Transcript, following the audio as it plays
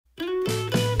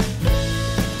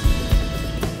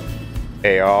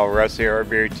Hey all, Russ here,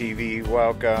 RVerTV,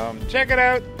 welcome. Check it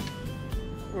out.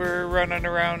 We're running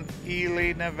around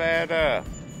Ely, Nevada.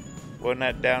 Wasn't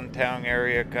that downtown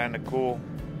area kind of cool?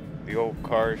 The old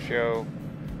car show.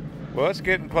 Well, it's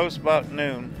getting close about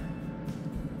noon.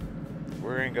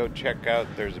 We're going to go check out,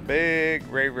 there's a big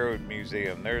railroad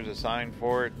museum. There's a sign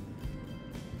for it.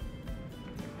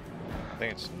 I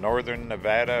think it's Northern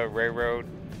Nevada Railroad.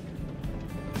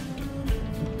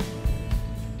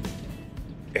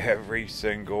 Every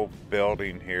single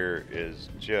building here is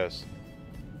just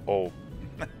old.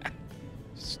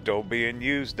 Still being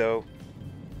used though.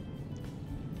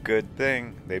 Good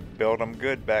thing they built them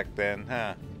good back then,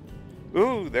 huh?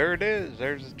 Ooh, there it is.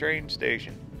 There's the train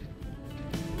station.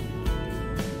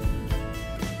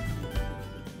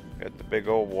 Got the big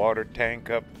old water tank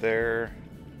up there.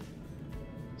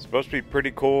 It's supposed to be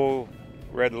pretty cool.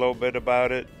 Read a little bit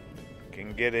about it.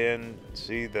 Can get in,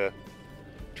 see the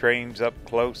trains up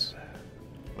close.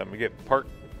 Let me get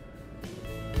parked.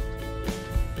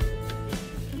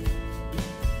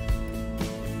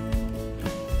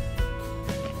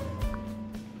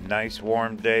 Nice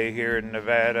warm day here in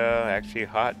Nevada. Actually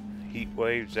hot heat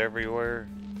waves everywhere.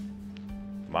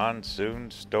 Monsoon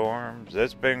storms.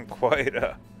 It's been quite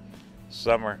a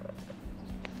summer.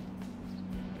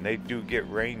 And they do get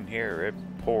rain here. It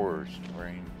pours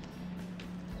rain.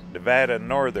 Nevada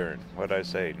Northern, what'd I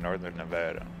say? Northern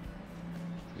Nevada.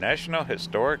 National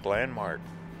Historic Landmark.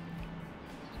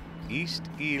 East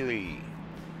Ely.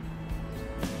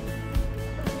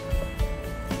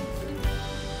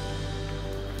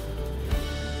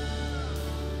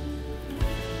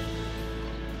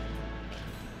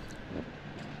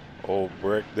 Old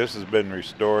brick. This has been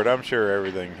restored. I'm sure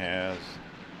everything has.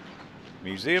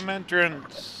 Museum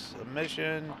entrance,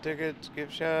 admission, tickets,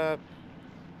 gift shop.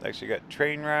 Actually got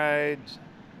train rides.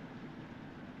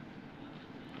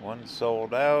 One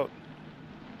sold out.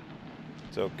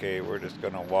 It's okay, we're just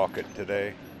gonna walk it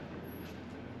today.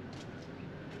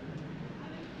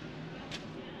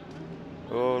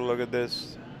 Oh, look at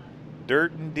this.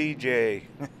 Dirt and DJ.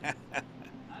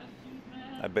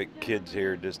 I bet kids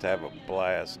here just have a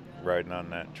blast riding on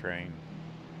that train.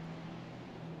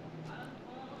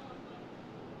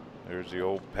 There's the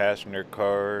old passenger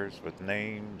cars with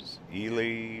names.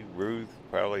 Ely, Ruth,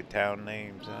 probably town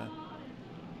names, huh?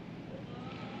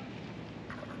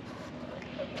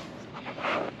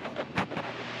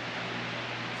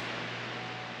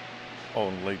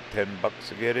 Only $10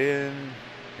 to get in.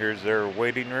 Here's their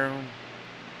waiting room.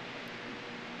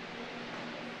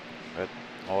 Got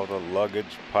all the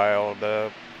luggage piled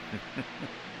up.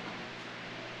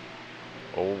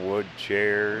 Old wood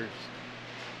chairs.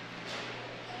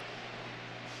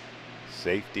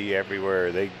 Safety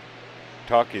everywhere. They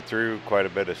talk you through quite a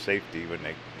bit of safety when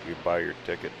you buy your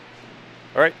ticket.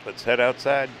 All right, let's head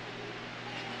outside.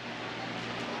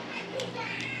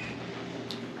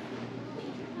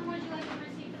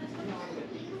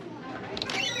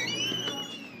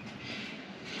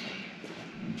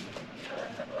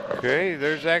 Okay,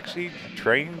 there's actually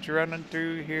trains running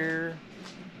through here.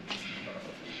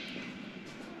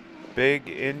 Big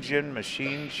engine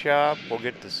machine shop. We'll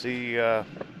get to see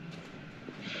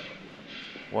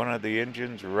one of the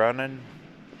engines running,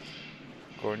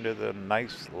 according to the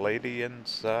nice lady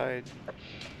inside.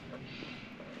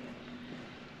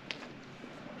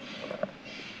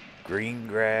 Green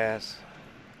grass.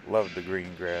 Love the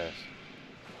green grass.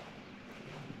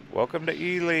 Welcome to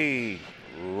Ely.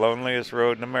 Loneliest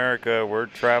road in America. We're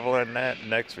traveling that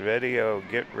next video.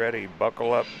 Get ready.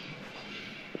 Buckle up.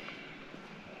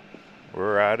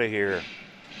 We're out of here.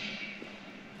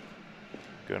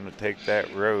 Gonna take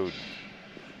that road.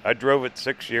 I drove it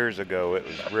 6 years ago. It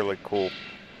was really cool.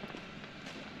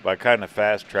 But I kind of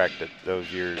fast-tracked it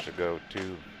those years ago,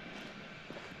 too.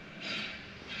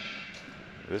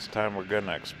 This time we're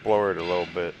gonna explore it a little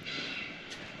bit.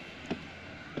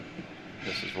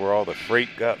 This is where all the freight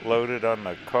got loaded on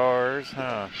the cars,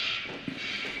 huh?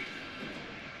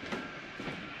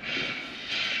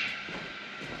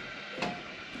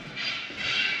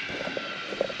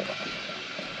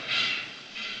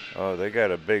 Oh, they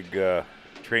got a big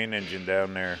train engine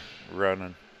down there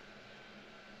running.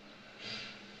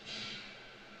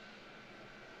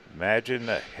 Imagine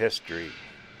the history.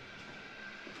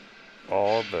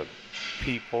 All the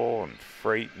people and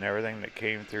freight and everything that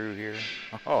came through here.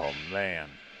 Oh, man.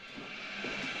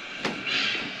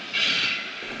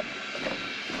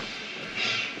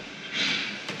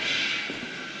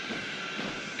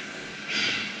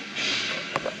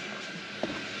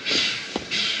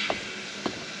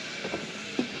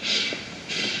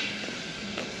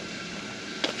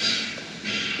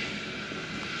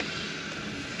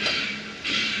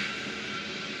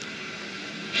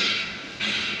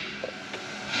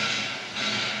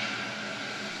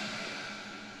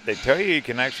 they tell you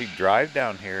can actually drive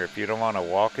down here if you don't want to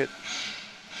walk it.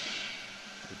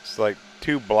 It's like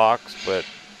 2 blocks, but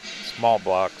small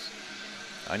blocks.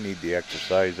 I need the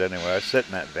exercise anyway. I sit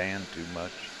in that van too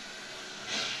much.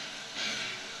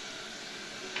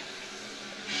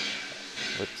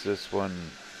 What's this one?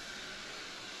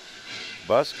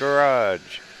 Bus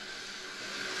garage.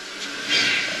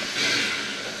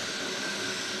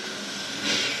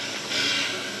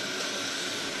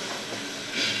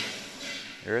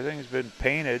 Everything's been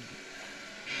painted.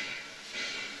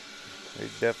 They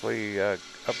definitely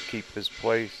upkeep this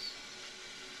place.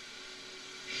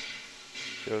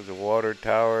 Shows a water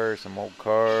tower, some old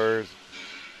cars.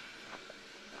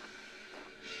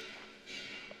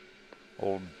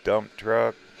 Old dump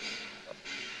truck.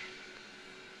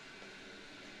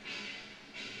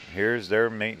 Here's their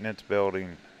maintenance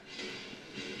building.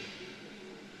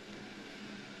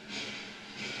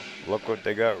 Look what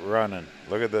they got running.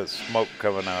 Look at the smoke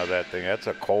coming out of that thing. That's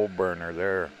a coal burner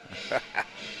there.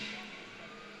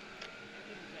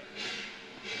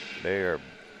 They are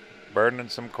burning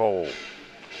some coal.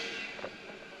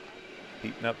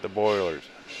 Heating up the boilers.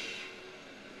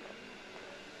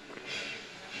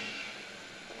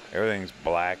 Everything's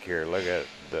black here. Look at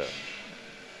the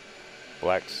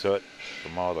black soot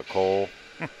from all the coal.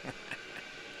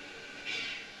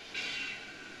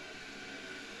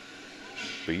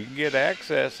 But you can get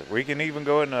access. We can even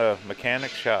go in a mechanic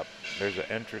shop. There's an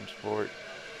entrance for it.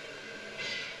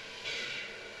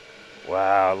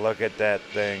 Wow, look at that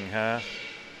thing, huh?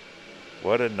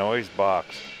 What a noise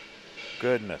box.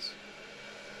 Goodness.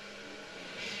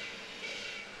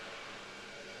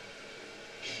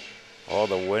 All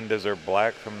the windows are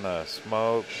black from the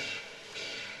smoke.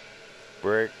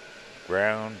 Brick,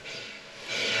 ground.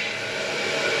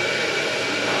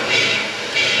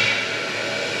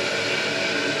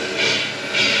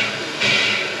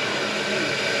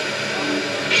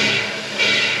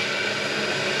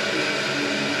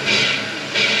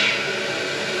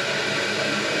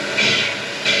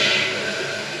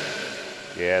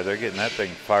 Yeah, they're getting that thing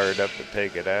fired up to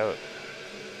take it out.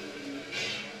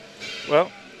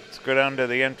 Well, let's go down to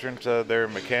the entrance of their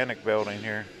mechanic building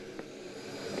here.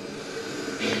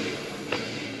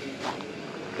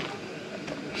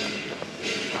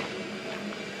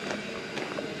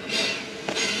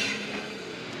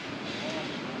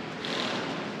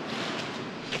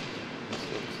 This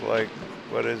looks like,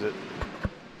 what is it?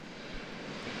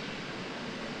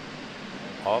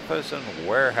 Office and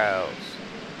warehouse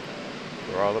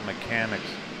for all the mechanics.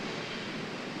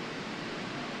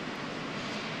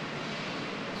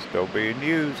 Still being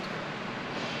used.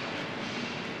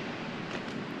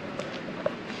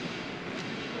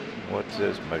 What's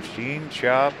this? Machine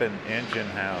shop and engine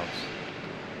house.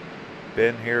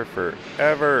 Been here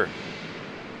forever.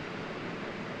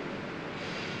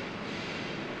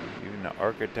 Even the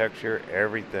architecture,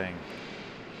 everything.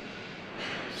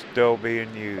 Still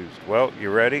being used. Well,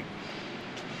 you ready?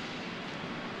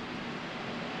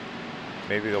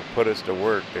 Maybe they'll put us to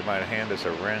work. They might hand us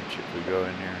a wrench if we go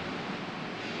in here.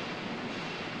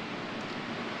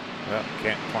 Well,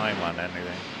 can't climb on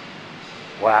anything.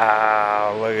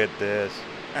 Wow, look at this.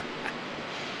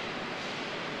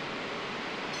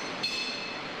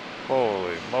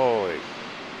 Holy moly.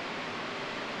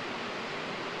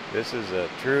 This is a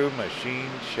true machine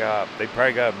shop. They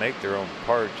probably got to make their own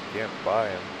parts. You can't buy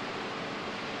them.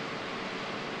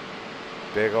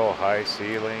 Big old high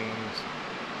ceilings.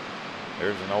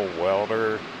 There's an old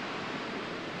welder.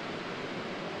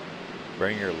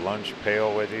 Bring your lunch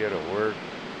pail with you to work.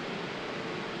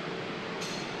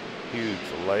 Huge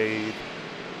lathe.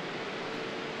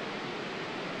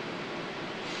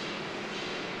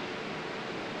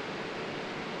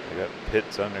 They got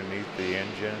pits underneath the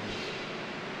engines.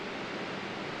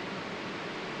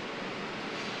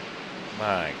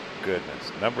 My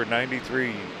goodness. Number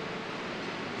 93.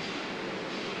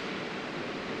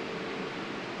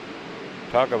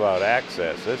 Talk about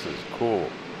access. This is cool.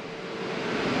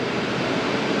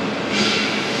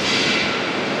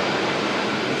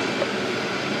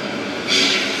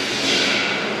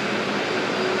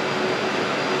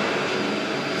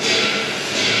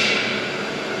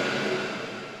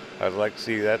 I'd like to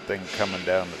see that thing coming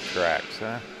down the tracks,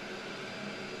 huh?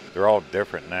 They're all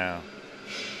different now.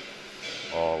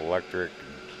 All electric,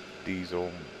 diesel.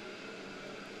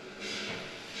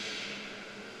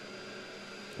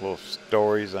 Little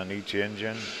stories on each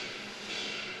engine.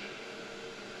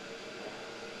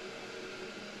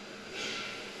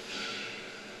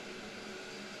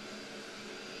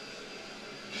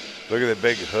 Look at the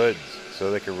big hoods,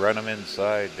 so they can run them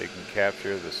inside. They can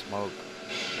capture the smoke.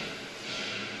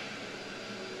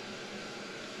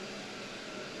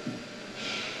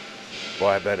 Well,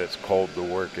 I bet it's cold to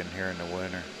work in here in the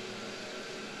winter.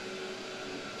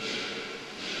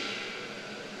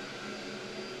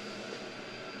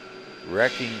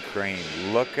 Wrecking crane.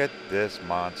 Look at this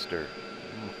monster.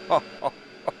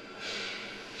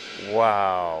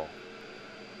 Wow.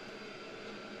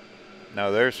 Now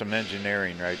there's some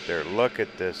engineering right there. Look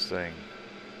at this thing.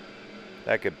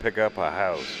 That could pick up a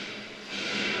house.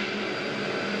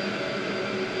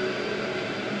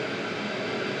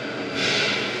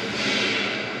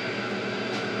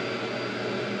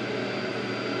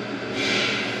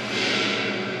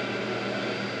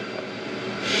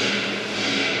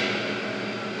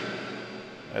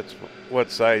 That's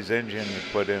what size engine you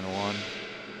put in one.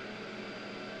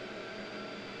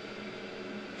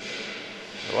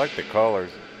 I like the colors.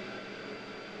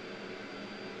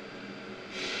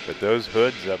 But those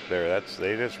hoods up there,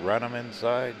 they just run them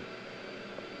inside.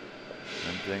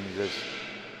 Them things just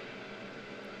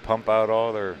pump out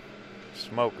all their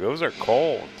smoke. Those are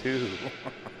cold too.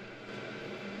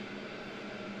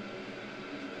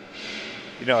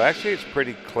 You know, actually it's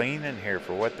pretty clean in here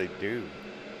for what they do.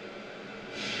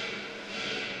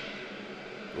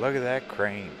 Look at that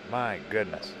crane. My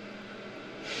goodness.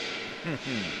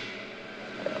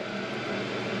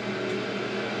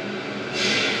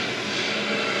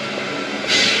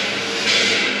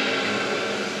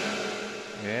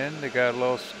 And they got a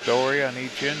little story on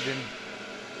each engine.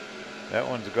 That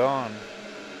one's gone.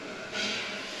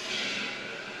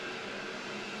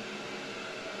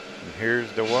 And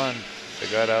here's the one they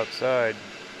got outside.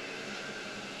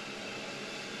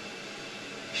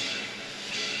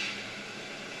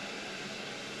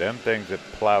 Them things that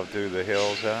plow through the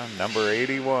hills, huh? Number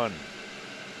 81,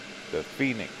 the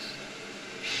Phoenix.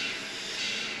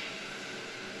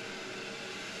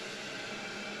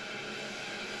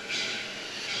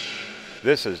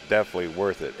 This is definitely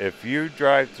worth it. If you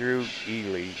drive through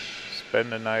Ely,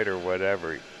 spend the night or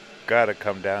whatever, you gotta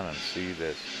come down and see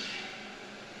this.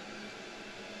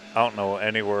 I don't know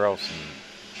anywhere else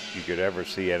you could ever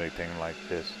see anything like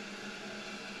this.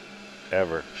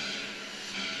 Ever.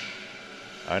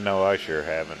 I know I sure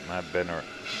haven't, and I've been to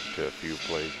a few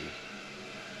places.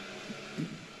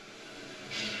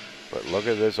 But look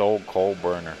at this old coal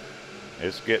burner.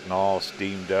 It's getting all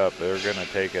steamed up. They're gonna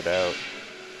take it out.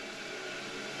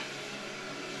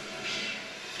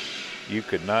 You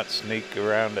could not sneak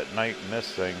around at night in this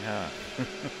thing, huh?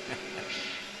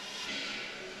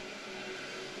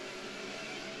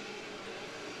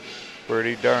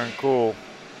 Pretty darn cool.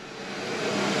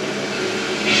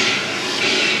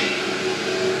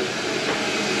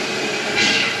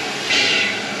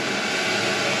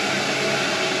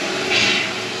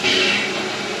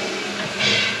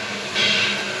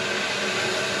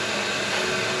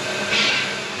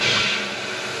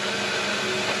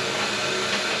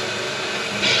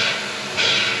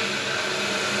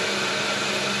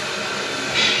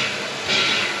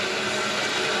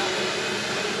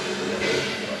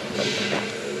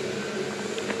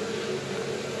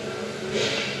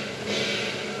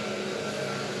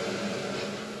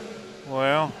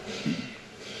 Well,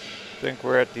 I think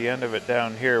we're at the end of it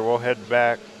down here. We'll head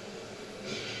back.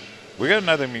 We got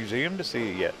another museum to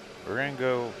see yet. We're gonna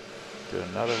go to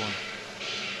another one.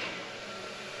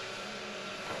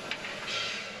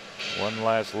 One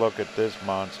last look at this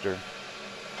monster.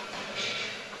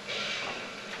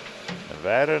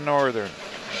 Nevada Northern.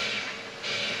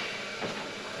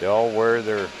 They all wear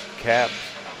their caps,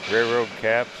 railroad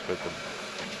caps with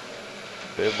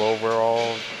the bib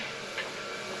overalls.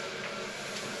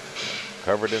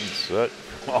 Covered in soot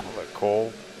from all the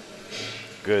coal.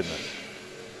 Goodness.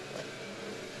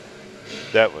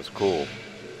 That was cool.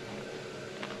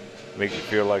 Makes you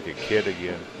feel like a kid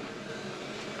again.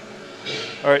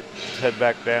 Alright, let's head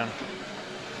back down.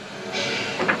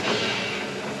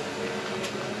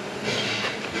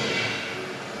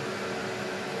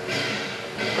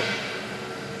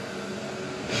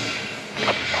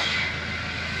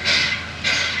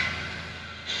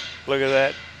 Look at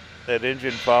that. That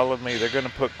engine followed me. They're going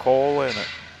to put coal in it.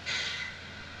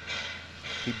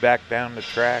 He backed down the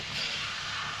tracks.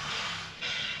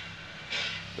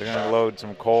 They're going to load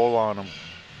some coal on him.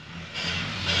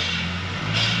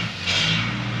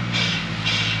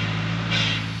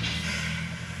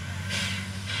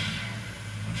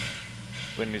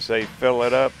 When you say fill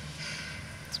it up,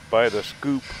 it's by the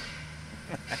scoop.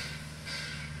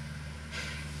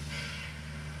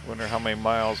 Wonder how many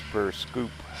miles per scoop.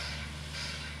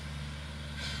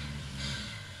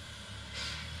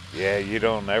 Yeah, you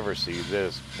don't ever see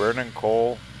this. Burning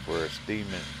coal for a steam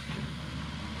engine.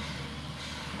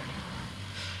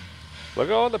 Look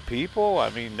at all the people.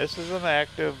 I mean, this is an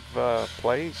active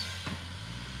place.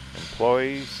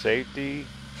 employee safety.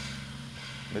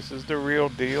 This is the real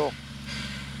deal.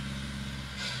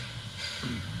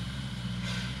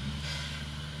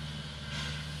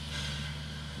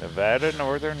 Nevada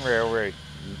Northern Railway.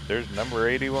 There's number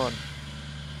 81.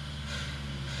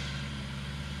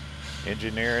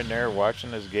 Engineer in there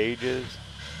watching his gauges.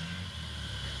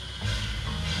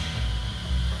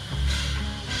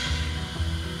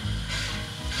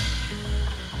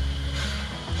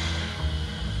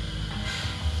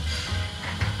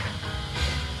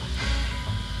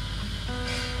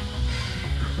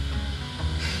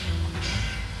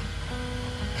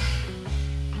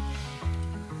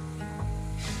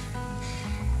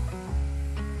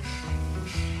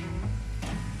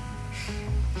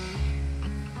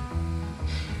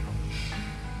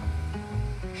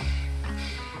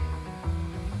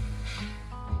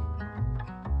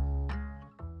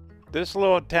 This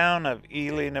little town of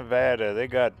Ely, Nevada, they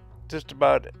got just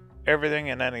about everything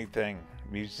and anything.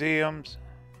 Museums.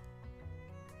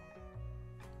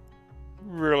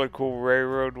 Really cool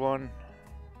railroad one.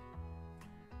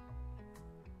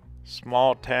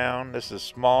 Small town. This is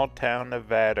small town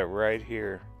Nevada right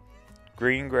here.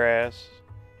 Green grass.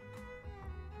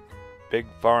 Big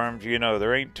farms. You know,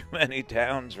 there ain't too many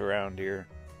towns around here.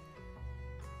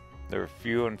 They're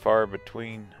few and far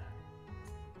between.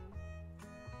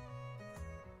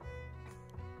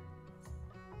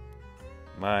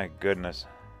 My goodness.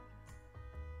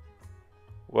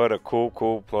 What a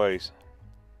cool place.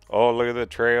 Oh, look at the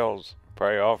trails.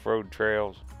 Probably off-road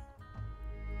trails.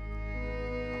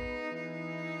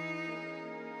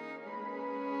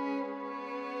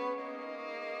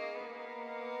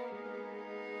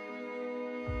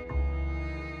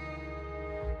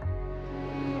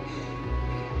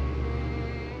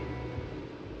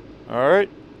 Alright,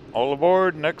 all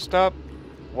aboard. Next stop,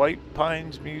 White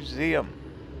Pines Museum.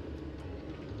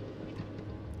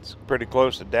 It's pretty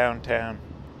close to downtown.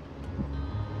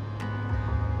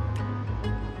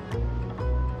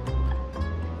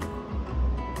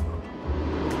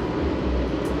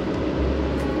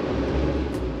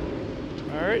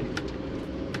 Alright.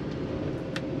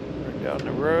 Right down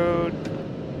the road.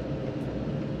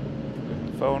 Get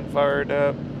the phone fired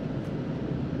up.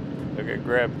 Look at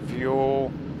grab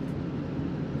fuel.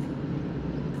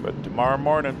 But tomorrow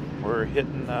morning, we're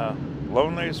hitting the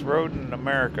loneliest road in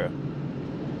America.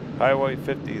 Highway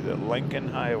 50, the Lincoln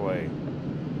Highway.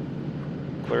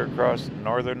 Clear across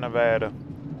northern Nevada.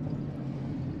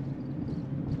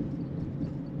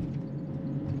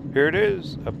 Here it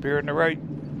is, up here on the right.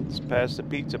 It's past the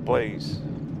pizza place.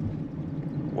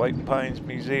 White Pines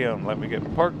Museum. Let me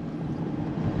get parked.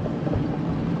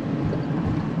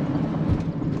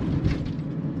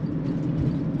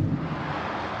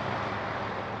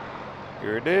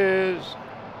 Here it is.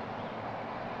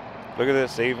 Look at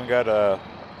this, they even got a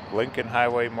Lincoln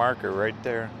Highway marker right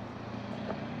there.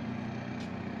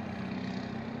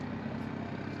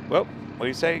 Well, what do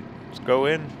you say? Let's go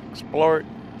in, explore it.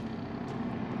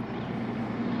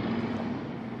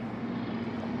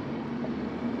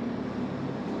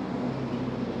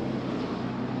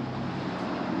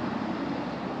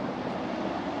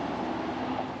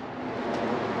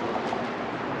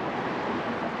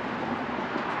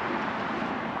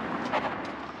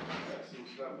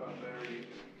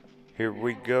 Here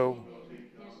we go.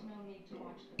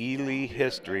 Ely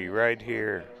history right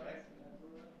here.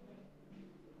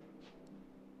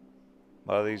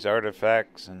 A lot of these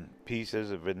artifacts and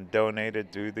pieces have been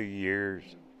donated through the years.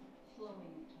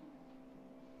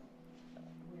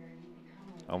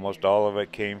 Almost all of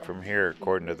it came from here,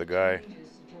 according to the guy.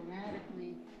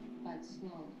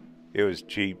 It was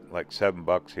cheap, like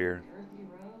 $7 here.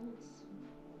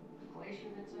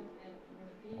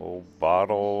 Old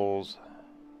bottles.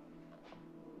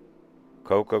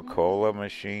 Coca-Cola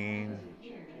machine.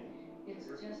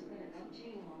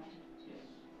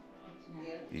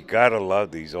 You gotta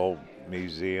love these old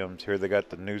museums. Here they got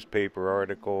the newspaper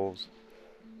articles.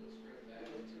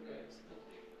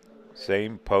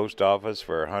 Same post office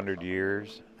for 100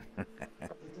 years.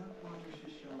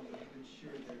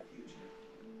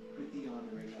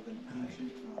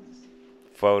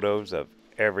 Photos of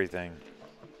everything.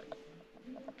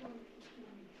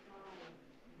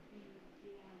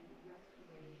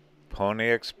 Pony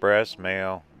Express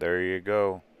mail. There you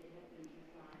go.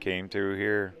 Came through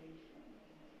here.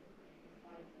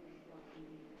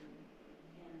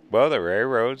 Well, the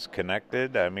railroads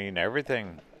connected. I mean,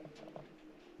 everything.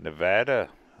 Nevada.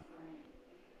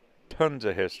 Tons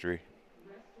of history.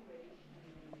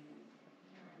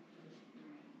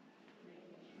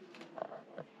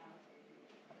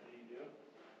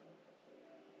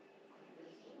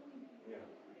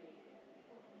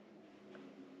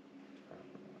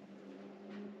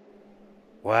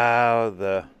 Wow,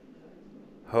 the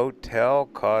hotel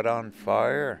caught on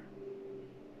fire.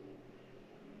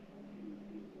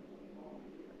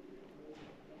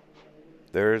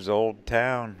 There's Old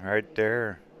Town right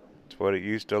there. That's what it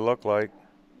used to look like.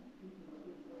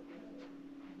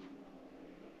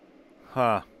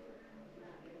 Huh.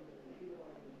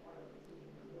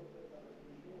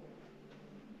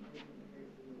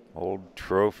 Old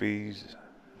trophies.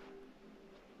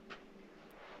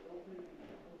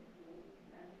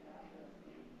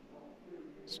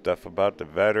 Stuff about the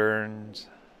veterans.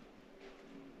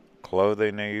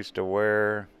 Clothing they used to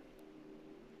wear.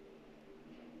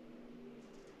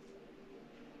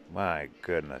 My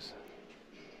goodness.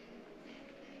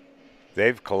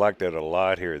 They've collected a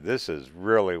lot here. This is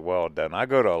really well done. I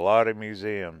go to a lot of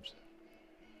museums.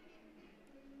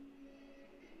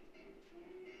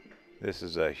 This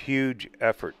is a huge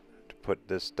effort to put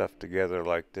this stuff together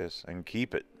like this and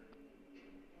keep it.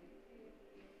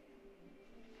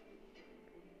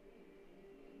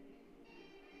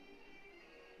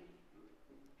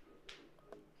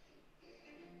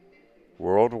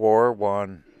 World War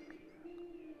I.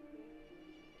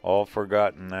 All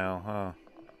forgotten now, huh?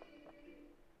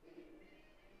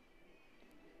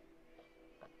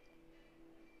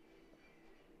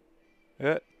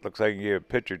 Yeah, looks like you can get a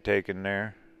picture taken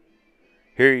there.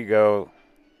 Here you go.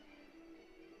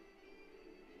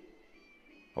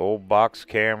 Old box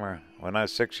camera. When I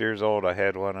was 6 years old, I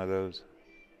had one of those.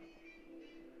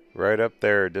 Right up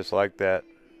there, just like that.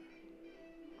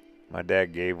 My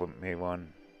dad gave me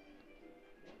one.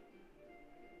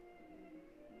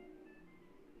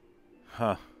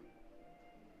 Huh.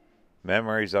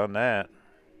 Memories on that.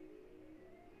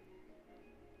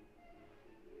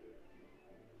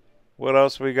 What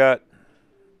else we got?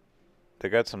 They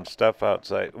got some stuff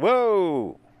outside.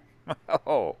 Whoa!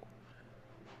 Oh.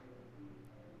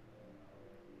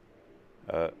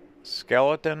 A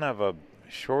skeleton of a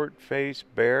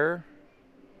short-faced bear.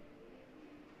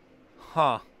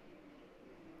 Huh.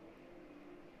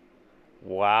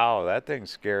 Wow, that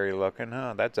thing's scary looking,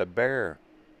 huh? That's a bear.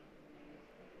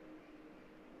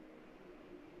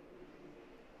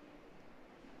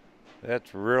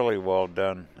 That's really well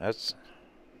done. That's...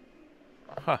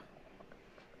 Huh.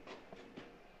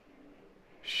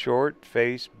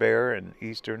 Short-faced bear in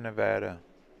eastern Nevada.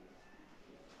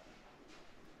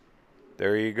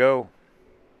 There you go.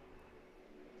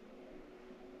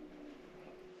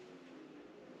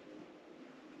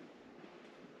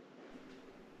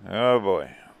 Oh boy.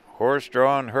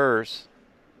 Horse-drawn hearse.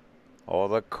 All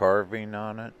the carving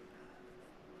on it.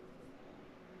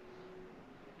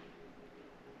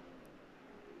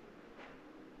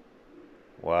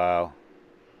 Wow.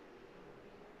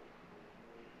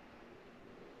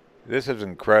 This is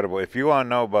incredible. If you want to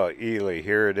know about Ely,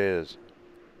 here it is.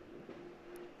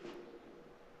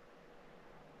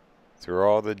 Through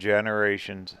all the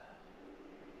generations.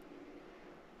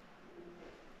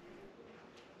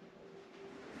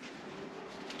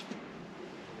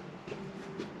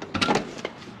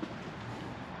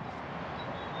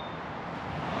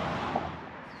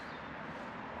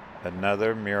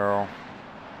 Another mural.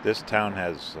 This town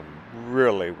has some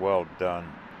really well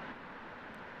done.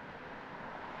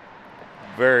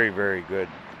 Very, very good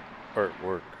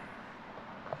artwork.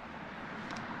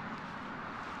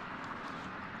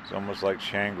 It's almost like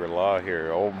Shangri-La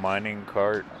here. Old mining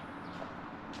cart.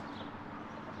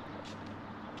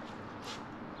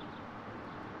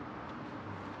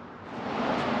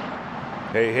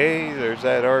 Hey, hey, there's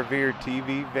that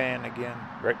RVerTV van again.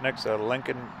 Right next to the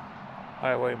Lincoln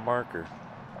Highway marker.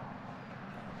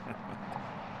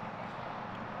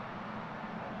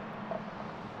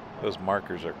 Those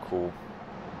markers are cool.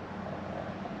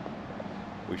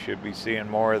 We should be seeing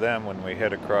more of them when we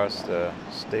head across the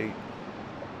state.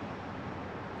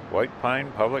 White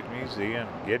Pine Public Museum.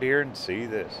 Get here and see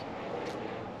this.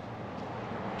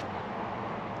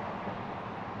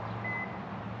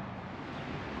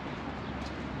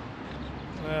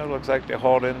 Well, looks like they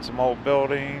hauled in some old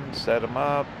buildings, set them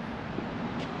up.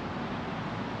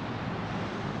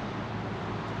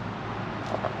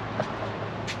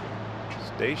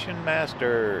 Station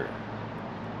Master.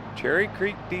 Cherry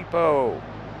Creek Depot.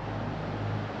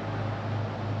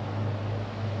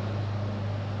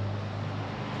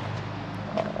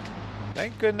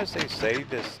 Thank goodness they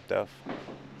saved this stuff.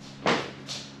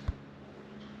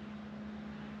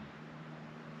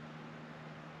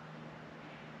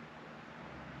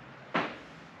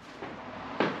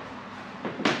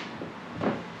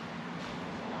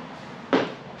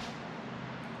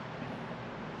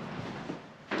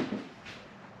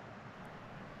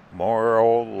 More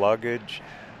old luggage.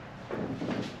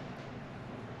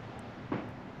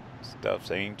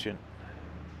 Stuff's ancient.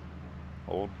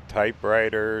 Old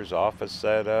typewriters, office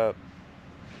setup,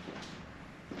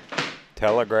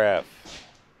 telegraph.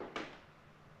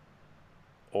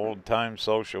 Old time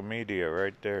social media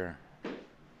right there.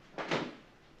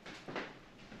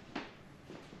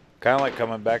 Kind of like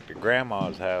coming back to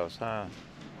Grandma's house, huh?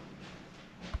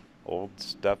 Old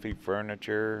stuffy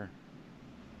furniture.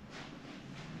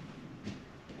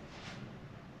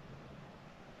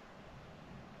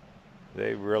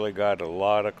 They really got a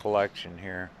lot of collection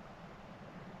here.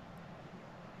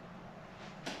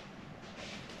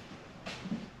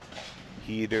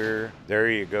 Heater.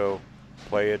 There you go.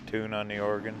 Play a tune on the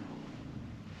organ.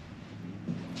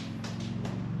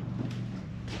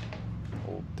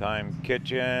 Old time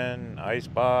kitchen,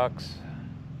 icebox,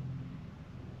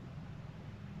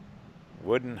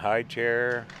 wooden high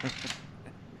chair,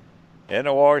 and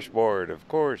a washboard, of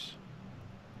course.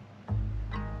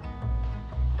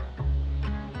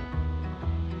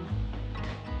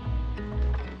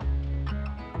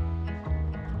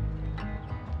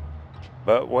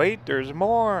 But wait, there's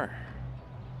more.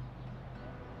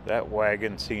 That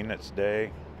wagon seen its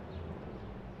day.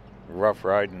 Rough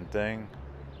riding thing.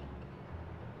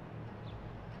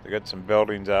 They got some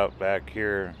buildings out back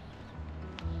here.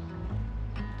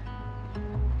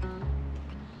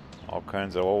 All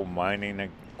kinds of old mining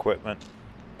equipment.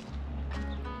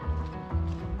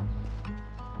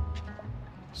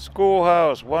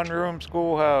 Schoolhouse, one-room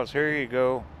schoolhouse. Here you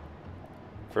go.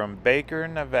 From Baker,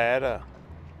 Nevada.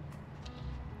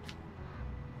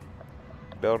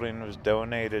 Building was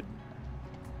donated.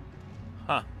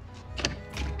 Huh.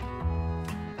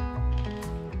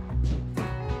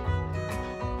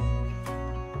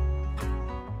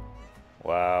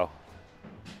 Wow.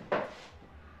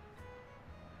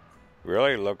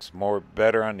 Really looks more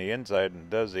better on the inside than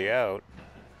does the out.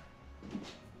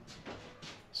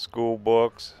 School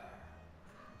books.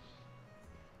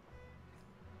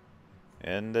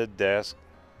 And the desk.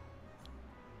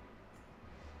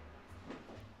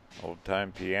 Old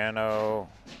time piano.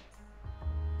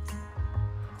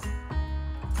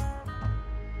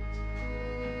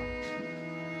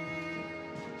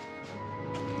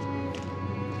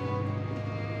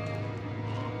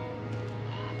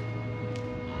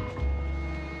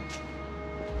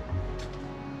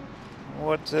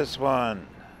 What's this one?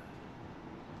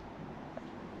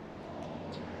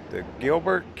 The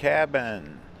Gilbert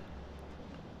Cabin.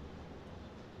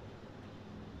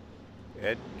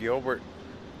 Ed Gilbert,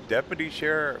 deputy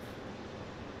sheriff.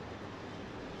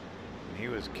 He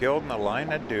was killed in the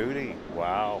line of duty.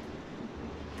 Wow.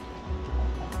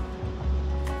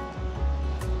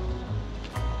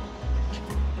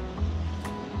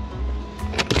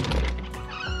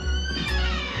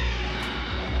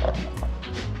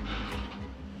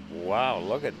 Wow,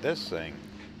 look at this thing.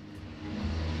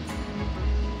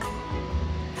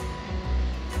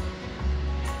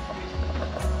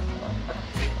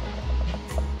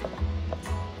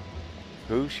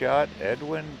 Who shot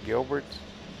Edwin Gilbert's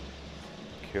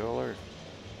killer?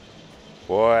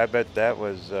 Boy, I bet that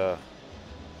was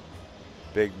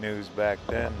big news back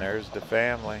then. There's the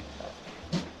family.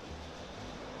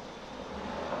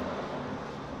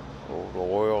 Old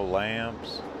oil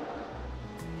lamps.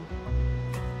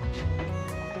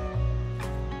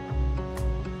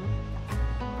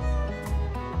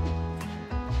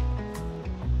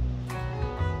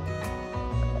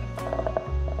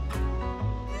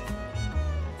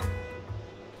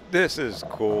 This is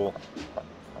cool.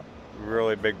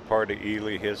 Really big part of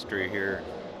Ely history here.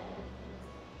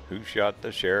 Who shot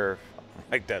the sheriff?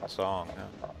 Like that song,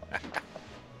 huh?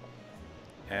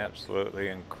 Absolutely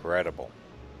incredible.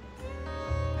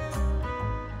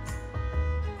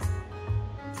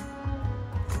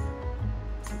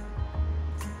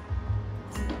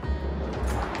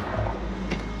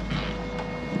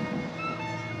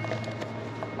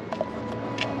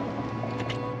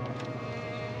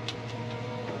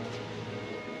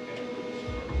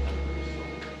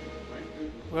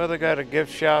 Well, they got a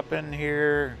gift shop in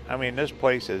here. I mean, this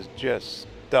place is just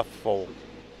stuffed full.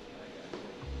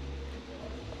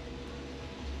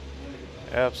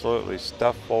 Absolutely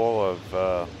stuffed full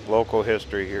of local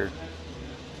history here.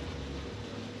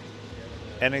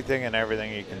 Anything and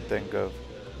everything you can think of,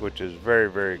 which is very,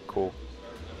 very cool.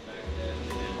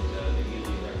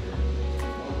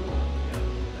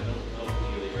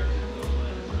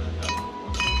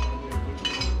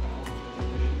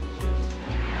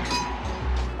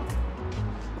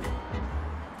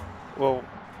 Well,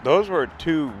 those were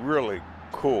two really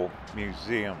cool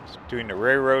museums. Between the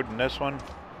railroad and this one.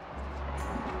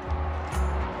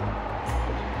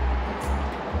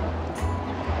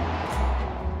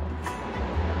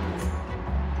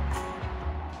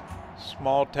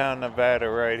 Small town Nevada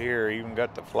right here. Even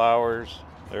got the flowers.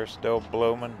 They're still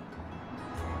blooming.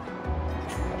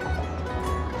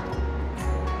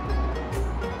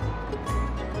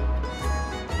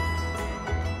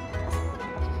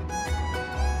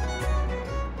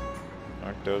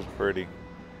 Aren't those pretty?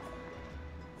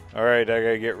 Alright, I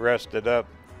gotta get rested up.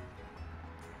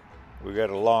 We got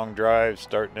a long drive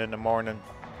starting in the morning.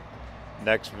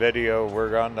 Next video,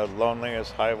 we're on the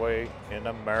loneliest highway in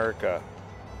America.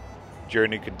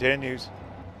 Journey continues.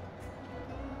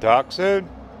 Talk soon.